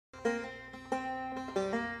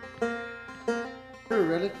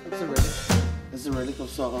relic. It's a relic. It's a relic of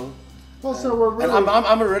Sono. Well, so we're really... And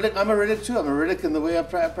I'm a relic. I'm a relic too. I'm a relic in the way I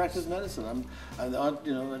practice medicine. I'm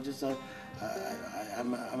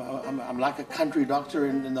like a country doctor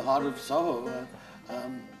in the heart of Soho.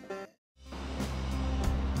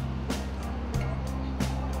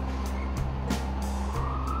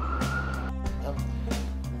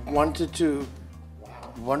 Wanted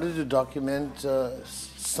to document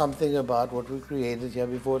something about what we created here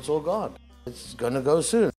before it's all gone. It's gonna go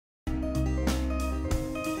soon.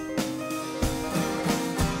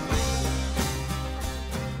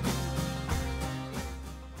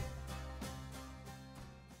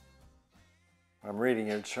 I'm reading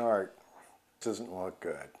your chart. This doesn't look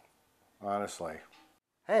good, honestly.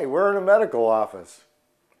 Hey, we're in a medical office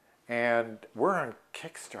and we're on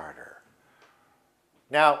Kickstarter.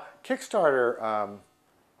 Now, Kickstarter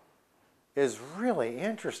is really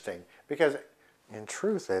interesting because in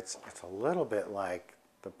truth, it's a little bit like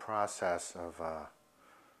the process of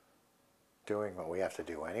doing what we have to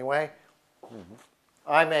do anyway.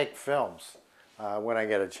 I make films when I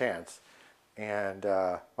get a chance. And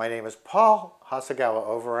my name is Paul Hasegawa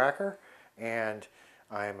Overacker, and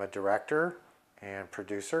I'm a director and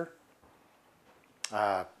producer,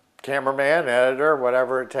 cameraman, editor,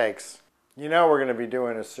 whatever it takes. You know we're going to be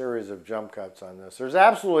doing a series of jump cuts on this. There's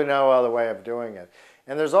absolutely no other way of doing it.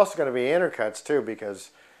 And there's also going to be intercuts too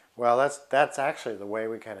because, well, that's actually the way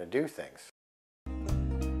we kind of do things.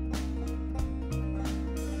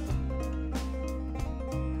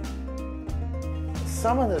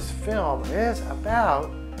 Some of this film is about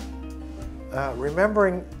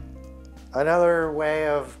remembering another way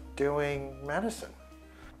of doing medicine.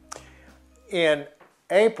 In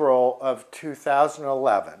April of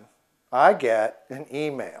 2011, I get an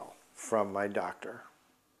email from my doctor.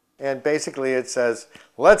 And basically it says,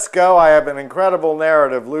 let's go, I have an incredible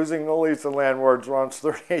narrative. Losing the lease of landlords wants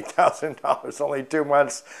 $38,000, only 2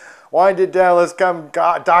 months. Wind it down, let's come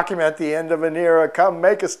document the end of an era. Come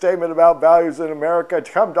make a statement about values in America.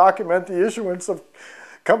 Come document the issuance of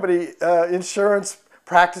company insurance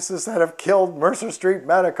practices that have killed Mercer Street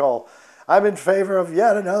Medical. I'm in favor of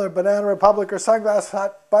yet another Banana Republic or Sunglass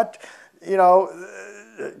Hut, but, you know,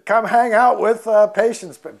 come hang out with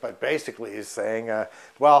patients. But basically he's saying,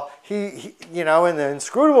 well, he, you know, in the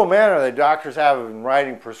inscrutable manner that doctors have in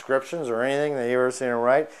writing prescriptions or anything that you've ever seen him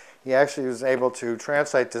write, he actually was able to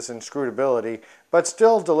translate this inscrutability, but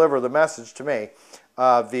still deliver the message to me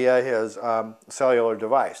via his cellular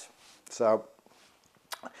device. So,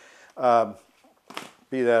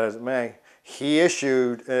 be that as it may, he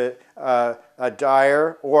issued a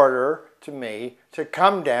dire order to me to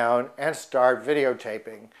come down and start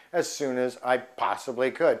videotaping as soon as I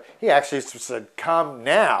possibly could. He actually said, come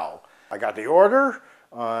now. I got the order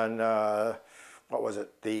on, what was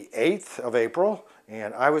it, the 8th of April,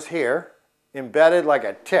 and I was here, embedded like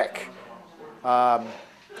a tick, by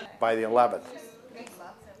the 11th.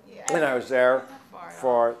 And I was there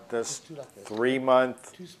for this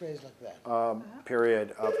 3-month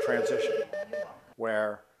period of transition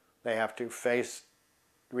where they have to face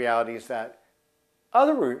realities that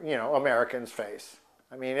other, you know, Americans face.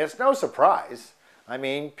 I mean, it's no surprise. I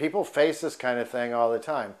mean, people face this kind of thing all the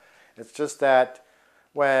time. It's just that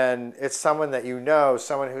when it's someone that you know,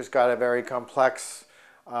 someone who's got a very complex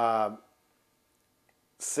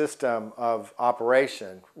system of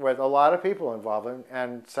operation with a lot of people involved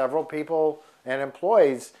and several people and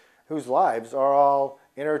employees whose lives are all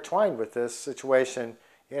intertwined with this situation,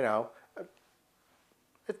 you know,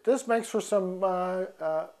 this makes for some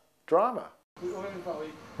drama.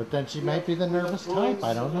 But then she might be the nervous type.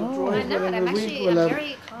 I don't know. I'm not. I'm actually. I'm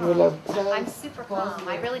very calm. I'm super calm.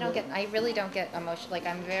 I really don't get emotional. Like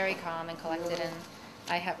I'm very calm and collected, and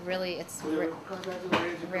I have really. It's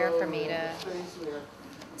rare for me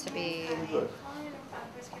to be.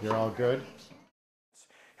 You're all good.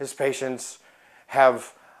 His patients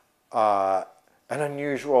have an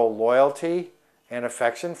unusual loyalty and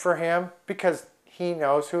affection for him because he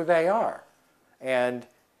knows who they are, and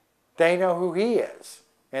they know who he is.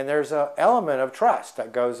 And there's an element of trust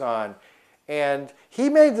that goes on. And he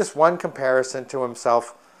made this one comparison to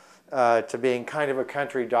himself to being kind of a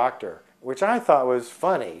country doctor, which I thought was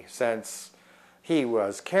funny since he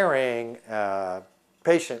was carrying a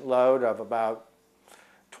patient load of about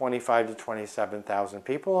 25 to 27,000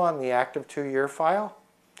 people on the active 2-year file.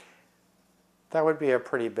 That would be a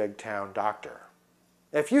pretty big town doctor.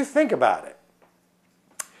 If you think about it,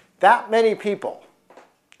 that many people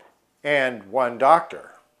and one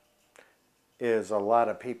doctor is a lot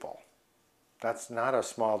of people. That's not a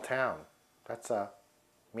small town. That's a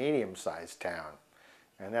medium-sized town.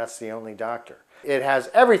 And that's the only doctor. It has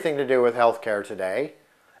everything to do with healthcare today.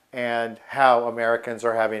 and how Americans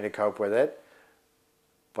are having to cope with it.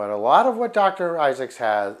 But a lot of what Dr. Isaacs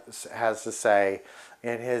has to say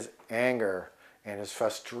in his anger and his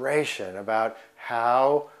frustration about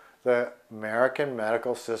how the American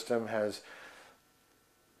medical system has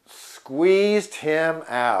squeezed him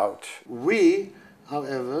out. We,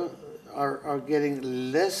 however, are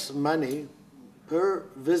getting less money per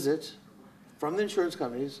visit from the insurance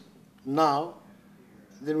companies now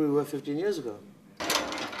than we were 15 years ago.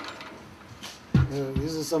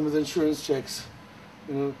 These are some of the insurance checks.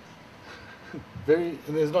 And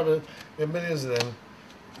there's not there are millions of them.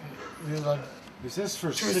 Is this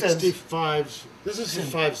for 2 cents. 65? This is for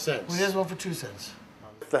 5 cents. Well, here's one for 2 cents.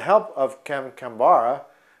 With the help of Kambara,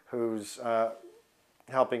 who's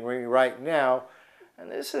helping me right now,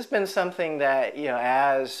 and this has been something that,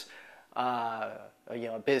 as a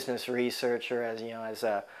business researcher, as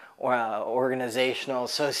a organizational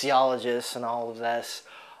sociologist and all of this,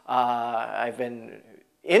 I've been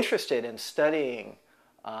interested in studying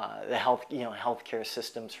the healthcare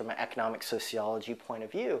systems from an economic sociology point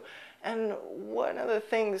of view. And one of the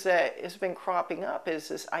things that has been cropping up is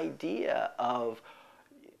this idea of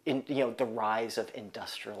the rise of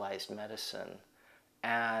industrialized medicine.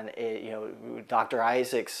 And Dr.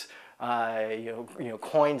 Isaacs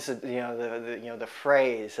coins the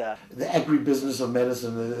phrase The agribusiness of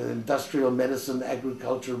medicine, the industrial medicine,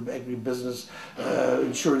 agriculture, agribusiness,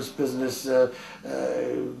 insurance business,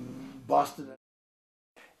 Boston.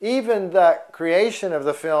 Even the creation of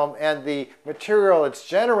the film and the material it's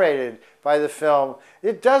generated by the film,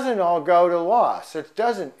 it doesn't all go to loss. It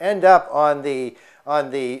doesn't end up on the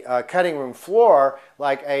cutting room floor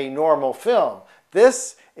like a normal film.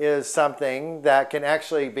 This is something that can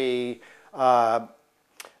actually be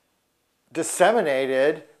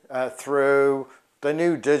disseminated through the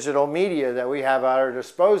new digital media that we have at our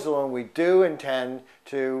disposal, and we do intend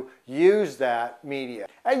to use that media.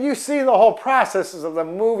 And you see the whole processes of the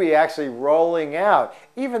movie actually rolling out,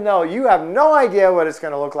 even though you have no idea what it's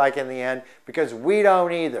going to look like in the end, because we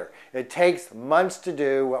don't either. It takes months to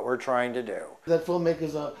do what we're trying to do. That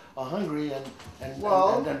filmmakers are hungry and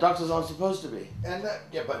doctors aren't supposed to be. And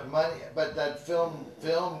but that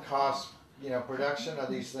film costs, production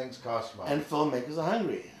of these things costs money. And filmmakers are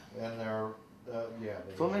hungry. And they're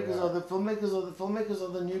Filmmakers are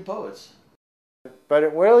the new poets. But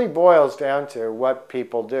it really boils down to what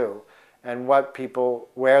people do and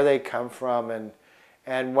where they come from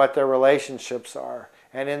and what their relationships are.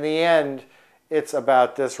 And in the end, it's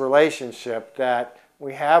about this relationship that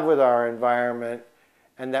we have with our environment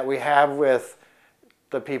and that we have with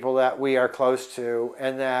the people that we are close to,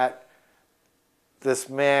 and that this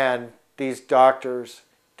man, these doctors,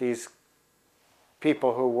 these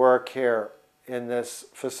people who work here in this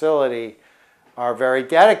facility are very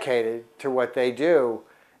dedicated to what they do,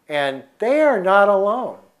 and they are not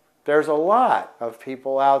alone. There's a lot of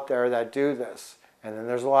people out there that do this, and then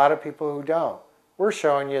there's a lot of people who don't. We're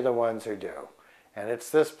showing you the ones who do, and it's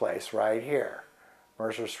this place right here,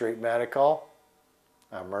 Mercer Street Medical.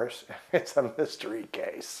 It's a mystery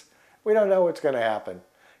case. We don't know what's going to happen.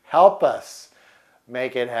 Help us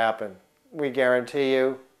make it happen. We guarantee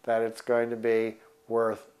you that it's going to be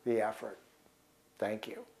worth the effort. Thank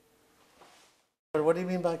you. But what do you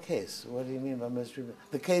mean by case? What do you mean by Mercer Street?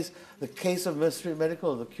 The case of Mercer Street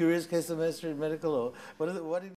Medical, the curious case of Mercer Street Medical, or what do you